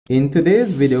In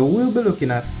today's video, we'll be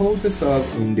looking at how to solve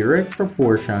indirect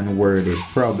proportion worded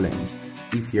problems.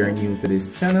 If you're new to this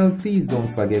channel, please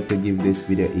don't forget to give this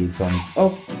video a thumbs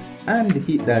up and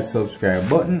hit that subscribe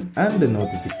button and the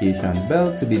notification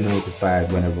bell to be notified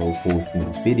whenever we post new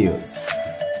videos.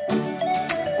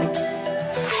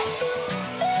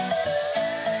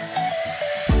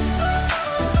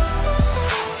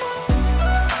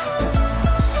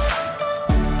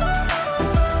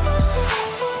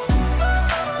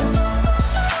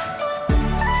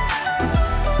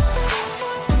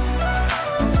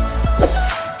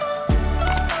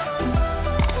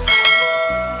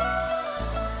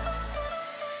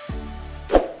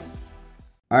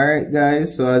 Alright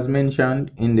guys, so as mentioned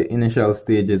in the initial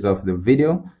stages of the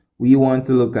video, we want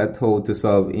to look at how to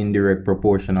solve indirect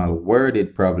proportional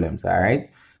worded problems, alright?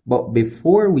 But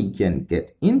before we can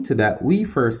get into that, we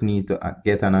first need to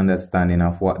get an understanding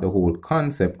of what the whole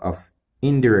concept of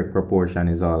indirect proportion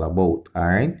is all about,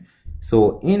 alright?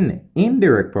 So in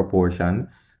indirect proportion,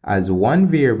 as one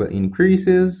variable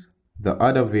increases, the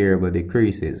other variable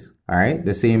decreases, alright?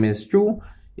 The same is true.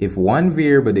 If one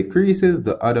variable decreases,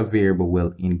 the other variable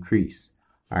will increase.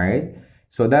 Alright,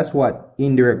 so that's what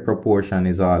indirect proportion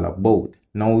is all about.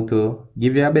 Now, to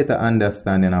give you a better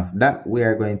understanding of that, we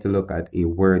are going to look at a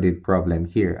worded problem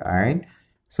here. Alright,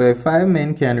 so if 5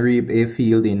 men can reap a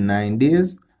field in 9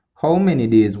 days, how many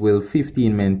days will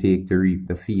 15 men take to reap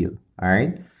the field?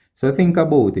 Alright, so think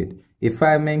about it. If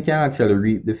 5 men can actually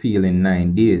reap the field in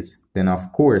 9 days, then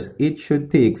of course it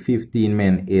should take 15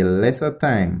 men a lesser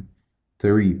time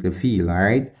to reap the field.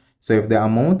 Alright, so if the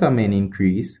amount of men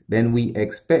increase, then we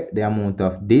expect the amount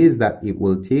of days that it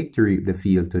will take to reap the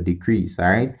field to decrease.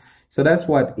 Alright, so that's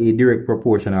what a direct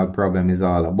proportional problem is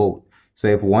all about. So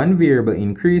if one variable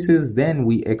increases, then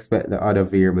we expect the other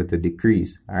variable to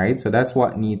decrease. Alright, so that's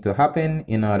what needs to happen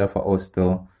in order for us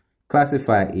to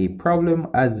classify a problem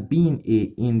as being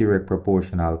a indirect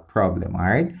proportional problem.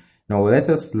 Alright, now let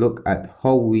us look at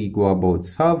how we go about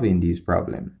solving these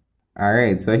problems.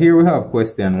 Alright, so here we have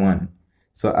question 1.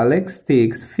 So Alex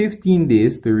takes 15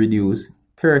 days to reduce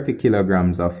 30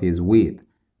 kilograms of his weight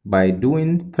by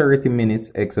doing 30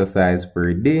 minutes exercise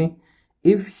per day.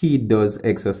 If he does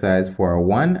exercise for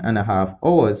 1.5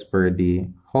 hours per day,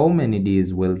 how many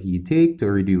days will he take to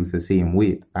reduce the same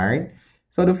weight? Alright,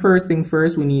 so the first thing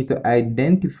first, we need to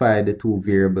identify the two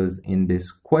variables in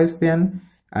this question.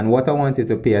 And what I want you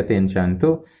to pay attention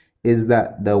to is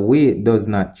that the weight does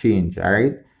not change.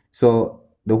 Alright, so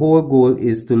the whole goal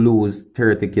is to lose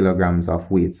 30 kilograms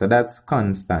of weight. So that's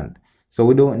constant. So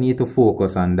we don't need to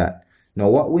focus on that. Now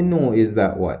what we know is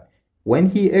that when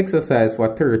he exercises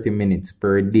for 30 minutes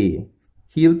per day,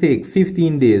 he'll take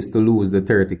 15 days to lose the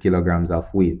 30 kilograms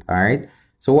of weight. Alright.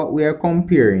 So what we are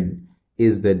comparing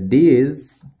is the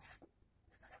days.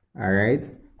 Alright.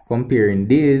 Comparing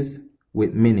days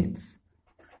with minutes.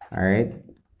 Alright.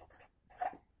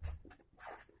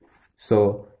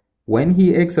 So when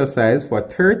he exercises for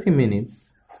 30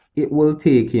 minutes, it will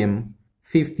take him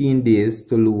 15 days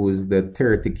to lose the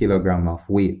 30 kilogram of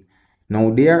weight. Now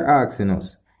they are asking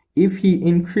us, if he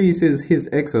increases his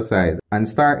exercise and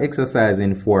start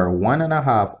exercising for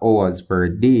 1.5 hours per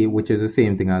day, which is the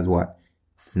same thing as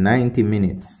 90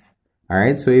 minutes.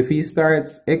 Alright, so if he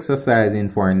starts exercising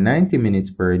for 90 minutes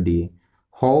per day,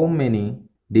 how many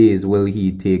days will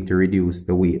he take to reduce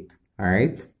the weight?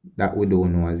 Alright, that we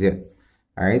don't know as yet.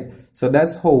 Alright, so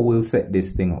that's how we'll set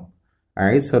this thing up.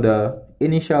 Alright, so the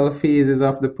initial phases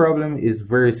of the problem is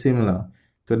very similar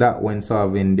to that when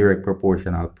solving direct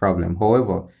proportional problem.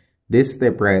 However, this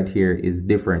step right here is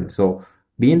different. So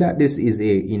being that this is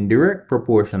a indirect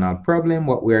proportional problem,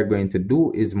 what we are going to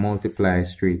do is multiply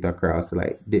straight across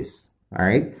like this.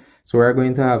 Alright, so we're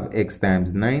going to have x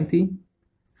times 90,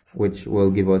 which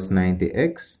will give us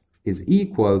 90x, is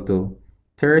equal to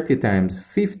 30 times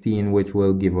 15, which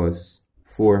will give us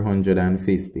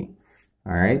 450.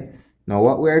 Alright, now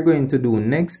what we are going to do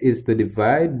next is to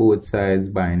divide both sides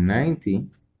by 90.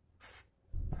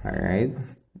 Alright,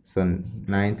 so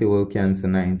 90 will cancel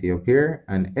 90 up here,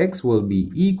 and x will be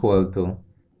equal to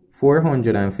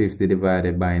 450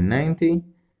 divided by 90,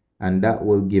 and that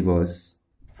will give us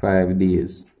 5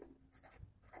 days.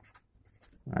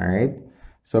 Alright,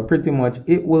 so pretty much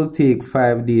it will take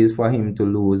 5 days for him to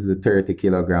lose the 30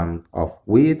 kilograms of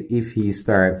weight if he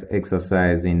starts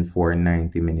exercising for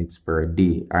 90 minutes per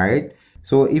day. Alright,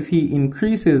 so if he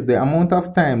increases the amount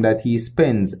of time that he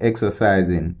spends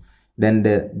exercising, then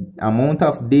the amount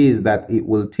of days that it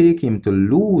will take him to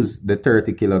lose the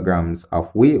 30 kilograms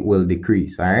of weight will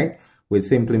decrease. Alright, which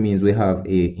simply means we have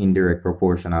a indirect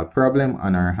proportional problem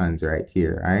on our hands right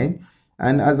here. Alright,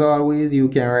 And as always, you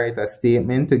can write a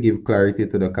statement to give clarity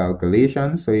to the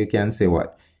calculation. So you can say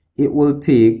what? It will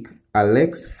take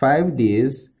Alex 5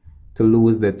 days to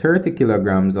lose the 30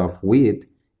 kilograms of weight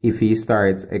if he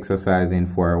starts exercising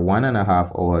for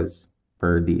 1.5 hours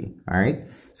per day. All right,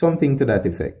 something to that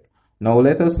effect. Now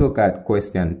let us look at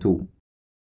question 2.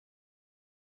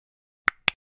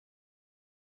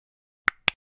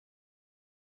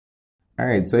 All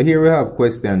right, so here we have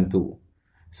question 2.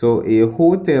 So a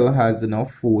hotel has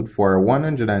enough food for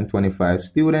 125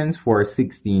 students for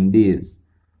 16 days.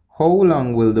 How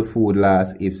long will the food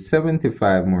last if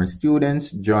 75 more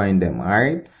students join them? All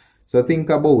right, so think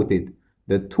about it.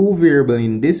 The two variables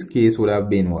in this case would have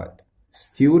been what?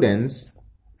 Students,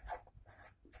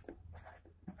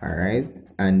 all right,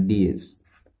 and days.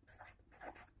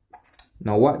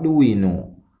 Now what do we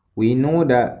know? We know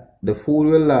that the food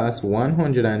will last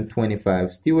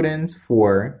 125 students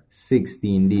for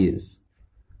 16 days.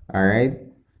 All right,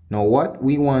 now what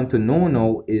we want to know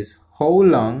now is how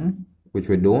long, which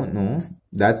we don't know.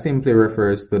 That simply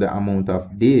refers to the amount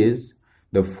of days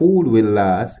the food will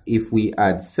last if we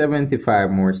add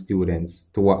 75 more students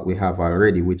to what we have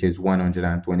already, which is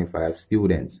 125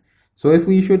 students. So if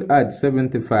we should add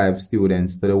 75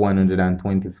 students to the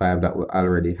 125 that we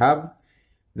already have,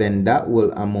 then that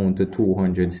will amount to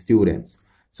 200 students.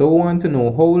 So we want to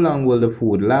know how long will the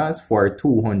food last for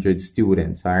 200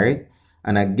 students, all right?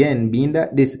 And again, being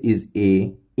that this is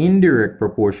a indirect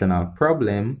proportional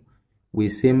problem, we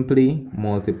simply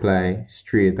multiply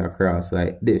straight across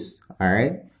like this, all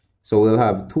right? So we'll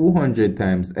have 200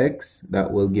 times x,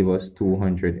 that will give us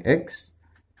 200x.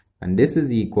 And this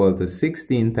is equal to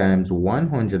 16 times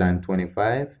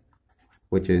 125,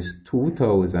 which is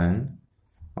 2000.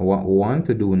 And what we want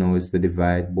to do now is to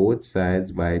divide both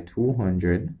sides by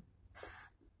 200,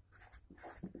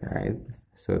 right?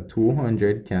 So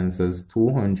 200 cancels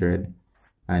 200,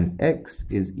 and x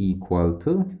is equal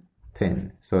to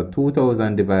 10. So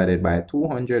 2000 divided by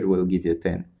 200 will give you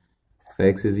 10. So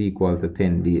x is equal to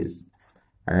 10 days.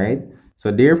 All right.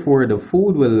 So therefore, the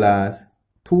food will last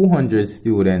 200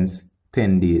 students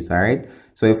 10 days. All right.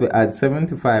 So if we add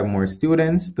 75 more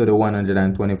students to the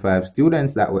 125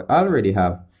 students that we already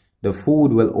have, the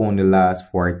food will only last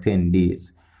for 10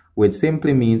 days, which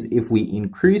simply means if we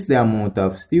increase the amount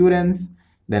of students,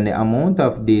 then the amount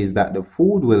of days that the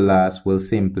food will last will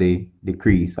simply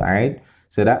decrease. All right.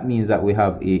 So that means that we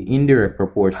have a indirect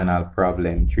proportional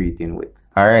problem treating with.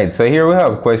 All right, so here we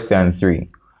have question 3.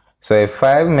 So if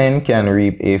 5 men can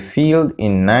reap a field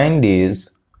in 9 days,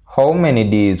 how many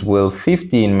days will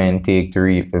 15 men take to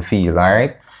reap the field? All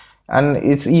right, and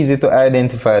it's easy to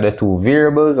identify the two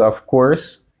variables. Of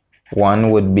course,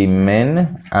 one would be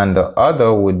men and the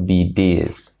other would be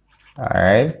days. All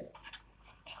right,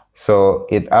 so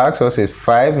it asks us if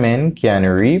 5 men can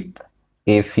reap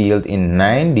a field in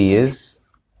 9 days,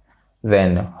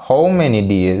 then how many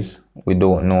days? We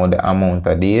don't know the amount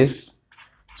of days,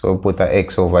 so we'll put an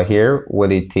x over here.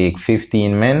 Will it take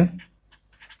 15 men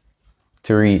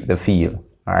to reap the field?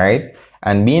 All right,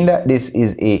 and being that this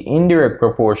is a indirect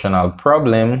proportional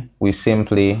problem, we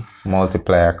simply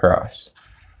multiply across.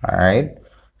 All right,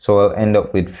 so we'll end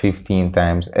up with 15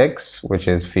 times x, which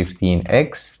is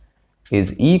 15x,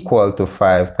 is equal to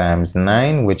 5 times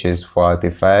 9, which is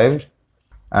 45.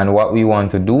 And what we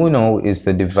want to do now is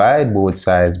to divide both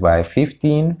sides by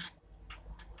 15.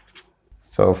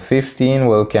 So 15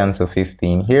 will cancel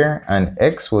 15 here, and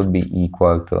x would be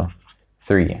equal to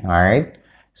 3. All right,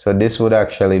 so this would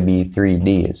actually be 3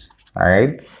 days. All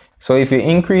right, so if you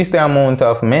increase the amount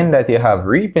of men that you have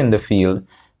reaping the field,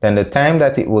 then the time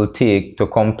that it will take to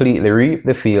completely reap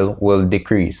the field will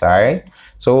decrease. All right,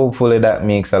 so hopefully that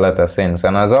makes a lot of sense.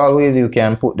 And as always, you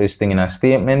can put this thing in a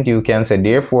statement. You can say,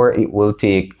 therefore, it will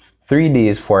take 3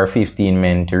 days for 15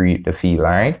 men to reap the field.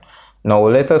 All right, now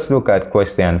let us look at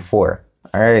question 4.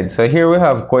 All right, so here we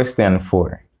have question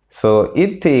 4. So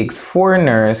it takes 4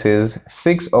 nurses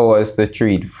 6 hours to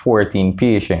treat 14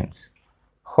 patients.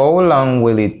 How long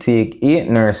will it take 8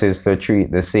 nurses to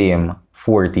treat the same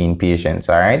 14 patients?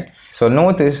 All right, so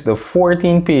notice the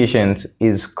 14 patients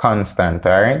is constant.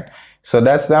 All right, so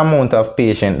that's the amount of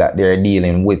patient that they're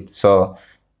dealing with. So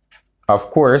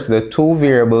of course, the two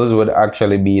variables would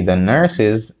actually be the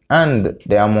nurses and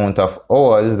the amount of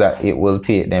hours that it will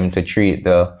take them to treat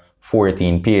the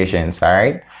 14 patients. All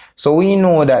right, so we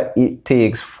know that it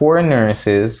takes 4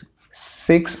 nurses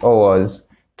 6 hours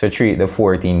to treat the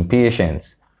 14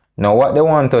 patients. Now what they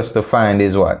want us to find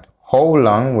is what? How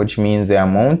long, which means the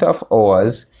amount of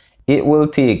hours it will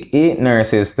take 8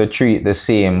 nurses to treat the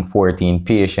same 14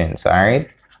 patients. All right,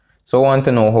 so I want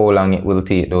to know how long it will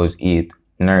take those 8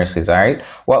 nurses. All right,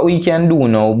 what we can do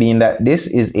now, being that this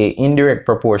is a indirect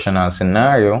proportional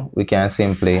scenario, we can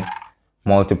simply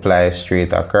multiply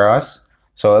straight across.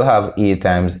 So I'll have a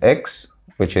times x,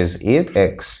 which is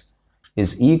 8x,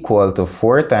 is equal to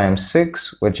 4 times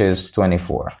 6, which is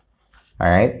 24. All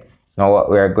right, now what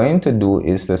we are going to do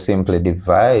is to simply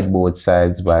divide both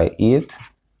sides by 8.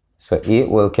 So 8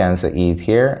 will cancel 8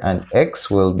 here, and x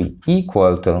will be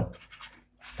equal to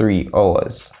 3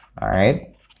 hours. All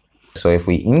right, so if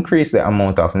we increase the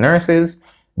amount of nurses,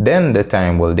 then the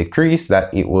time will decrease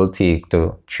that it will take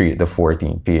to treat the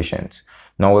 14 patients.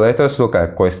 Now let us look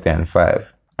at question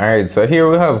 5. All right, so here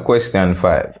we have question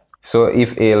 5. So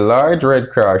if a large Red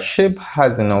Cross ship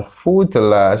has enough food to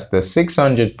last the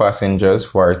 600 passengers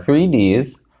for 3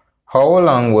 days, how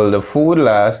long will the food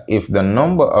last if the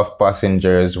number of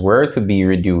passengers were to be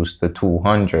reduced to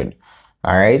 200?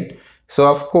 All right, so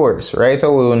of course, right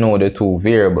away we know the two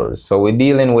variables. So we're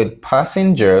dealing with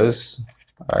passengers,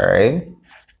 all right,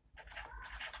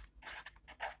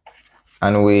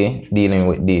 and we're dealing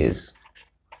with days.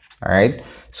 All right,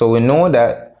 so we know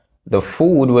that the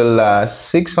food will last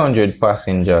 600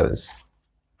 passengers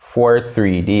for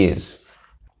 3 days.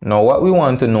 Now what we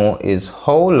want to know is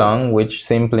how long, which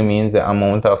simply means the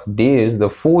amount of days the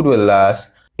food will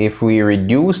last if we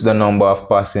reduce the number of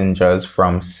passengers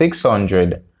from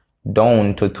 600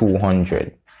 down to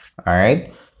 200. All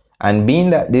right, and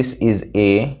being that this is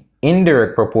a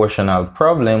indirect proportional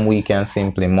problem, we can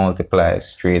simply multiply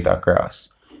straight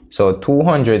across. So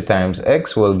 200 times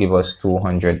x will give us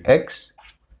 200x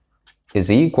is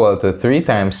equal to 3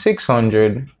 times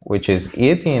 600, which is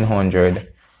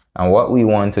 1800. And what we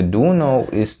want to do now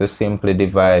is to simply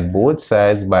divide both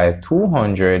sides by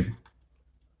 200.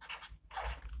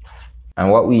 And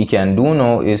what we can do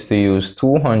now is to use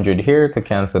 200 here to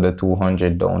cancel the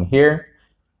 200 down here.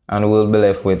 And we'll be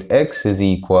left with x is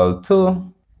equal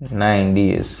to 9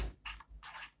 days.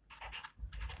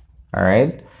 All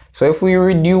right. So if we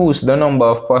reduce the number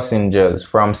of passengers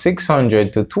from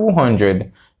 600 to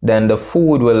 200, then the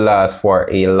food will last for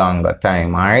a longer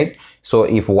time. All right. So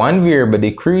if one variable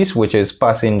decrease, which is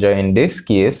passenger in this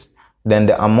case, then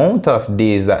the amount of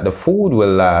days that the food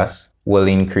will last will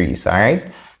increase. All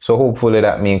right. So hopefully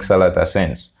that makes a lot of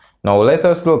sense. Now let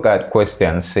us look at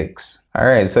question 6. All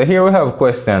right. So here we have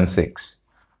question 6.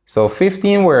 So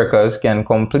 15 workers can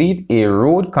complete a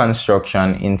road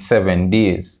construction in 7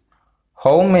 days.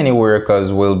 How many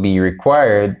workers will be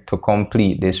required to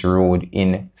complete this road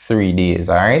in 3 days?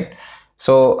 All right.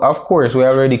 So of course, we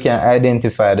already can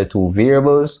identify the two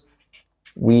variables.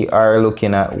 We are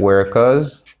looking at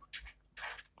workers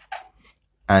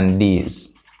and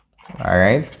days. All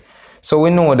right. So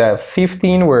we know that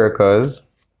 15 workers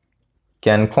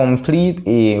can complete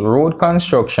a road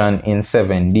construction in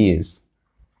 7 days.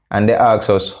 And they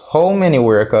ask us how many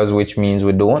workers, which means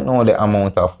we don't know the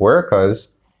amount of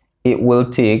workers it will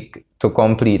take to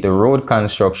complete the road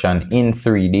construction in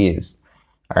 3 days.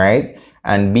 All right.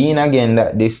 And being again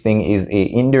that this thing is a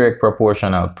indirect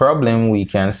proportional problem, we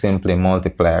can simply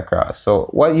multiply across. So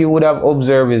what you would have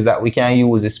observed is that we can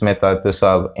use this method to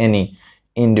solve any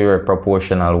indirect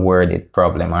proportional worded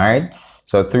problem. All right.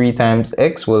 So 3 times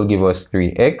x will give us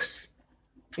 3x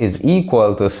is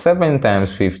equal to 7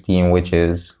 times 15, which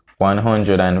is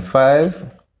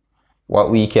 105. What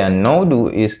we can now do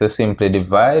is to simply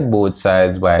divide both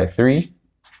sides by 3.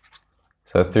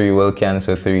 So 3 will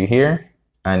cancel 3 here,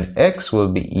 and x will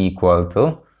be equal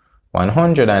to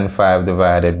 105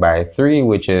 divided by 3,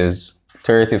 which is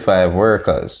 35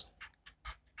 workers.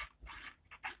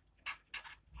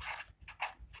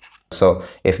 So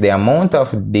if the amount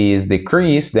of days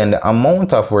decrease, then the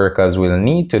amount of workers we'll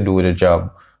need to do the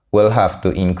job will have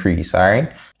to increase. All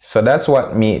right. So that's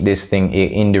what made this thing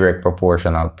a indirect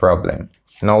proportional problem.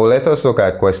 Now let us look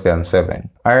at question 7.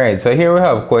 All right, so here we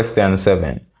have question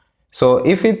 7. So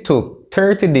if it took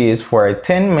 30 days for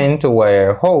 10 men to wire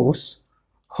a house,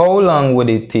 how long would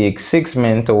it take 6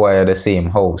 men to wire the same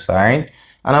house? All right.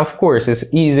 And of course,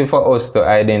 it's easy for us to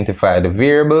identify the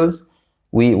variables.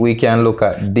 We can look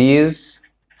at days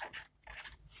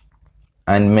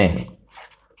and men.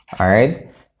 All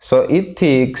right. So it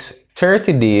takes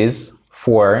 30 days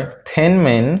for 10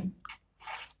 men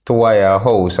to wire a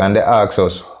house, and they ask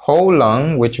us how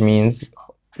long, which means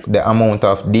the amount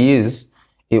of days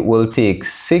it will take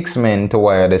 6 men to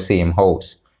wire the same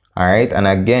house. All right. And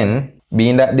again,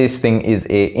 being that this thing is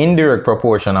a indirect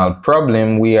proportional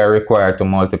problem, we are required to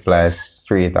multiply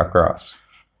straight across.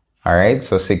 All right.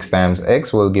 So 6 times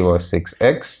x will give us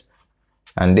 6x,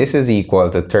 and this is equal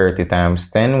to 30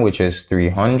 times 10, which is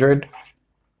 300.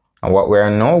 And what we are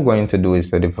now going to do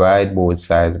is to divide both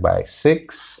sides by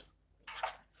 6.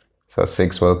 So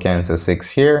 6 will cancel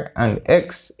 6 here, and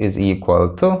x is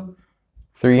equal to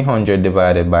 300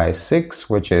 divided by 6,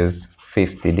 which is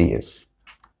 50 days.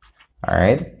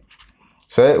 Alright,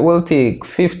 so it will take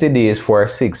 50 days for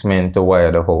 6 men to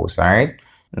wire the house. Alright,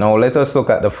 now let us look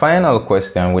at the final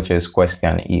question, which is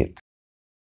question 8.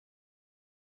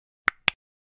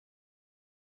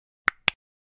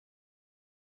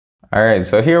 Alright,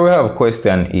 so here we have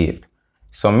question 8.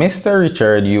 So Mr.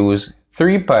 Richard used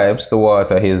 3 pipes to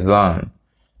water his lawn.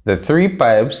 The 3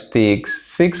 pipes takes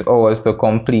 6 hours to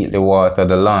completely water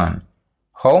the lawn.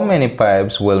 How many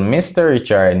pipes will Mr.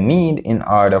 Richard need in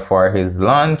order for his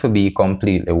lawn to be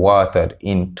completely watered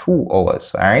in 2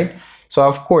 hours? Alright, so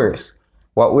of course,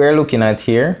 what we're looking at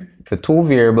here, the two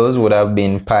variables would have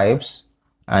been pipes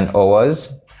and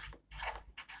hours.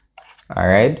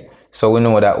 Alright, so we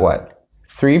know that what?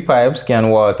 3 pipes can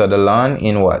water the lawn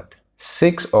in what?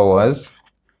 6 hours.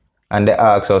 And they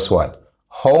ask us what?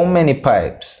 How many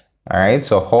pipes? Alright,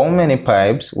 so how many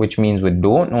pipes, which means we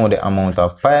don't know the amount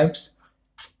of pipes,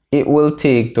 it will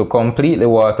take to completely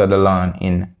water the lawn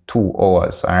in 2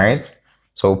 hours. Alright,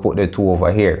 so we'll put the 2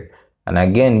 over here. And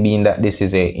again, being that this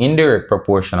is an indirect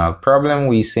proportional problem,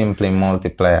 we simply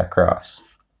multiply across.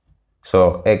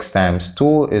 So x times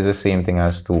 2 is the same thing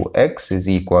as 2x is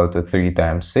equal to 3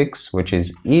 times 6, which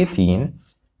is 18.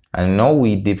 And now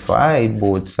we divide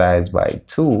both sides by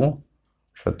 2.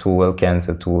 So 2 will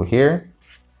cancel 2 here.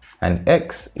 And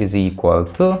x is equal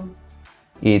to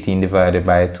 18 divided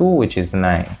by 2, which is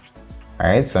 9.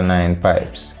 Alright, so 9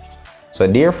 pipes. So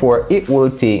therefore, it will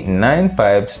take 9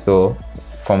 pipes to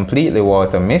completely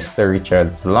water Mr.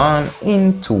 Richard's lawn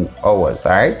in 2 hours.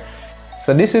 Alright,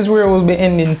 so this is where we'll be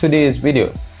ending today's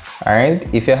video. Alright,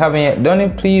 if you haven't yet done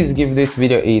it, please give this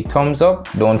video a thumbs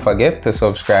up. Don't forget to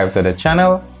subscribe to the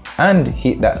channel and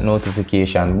hit that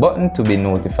notification button to be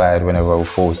notified whenever we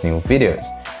post new videos.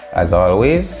 As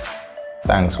always,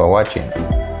 thanks for watching.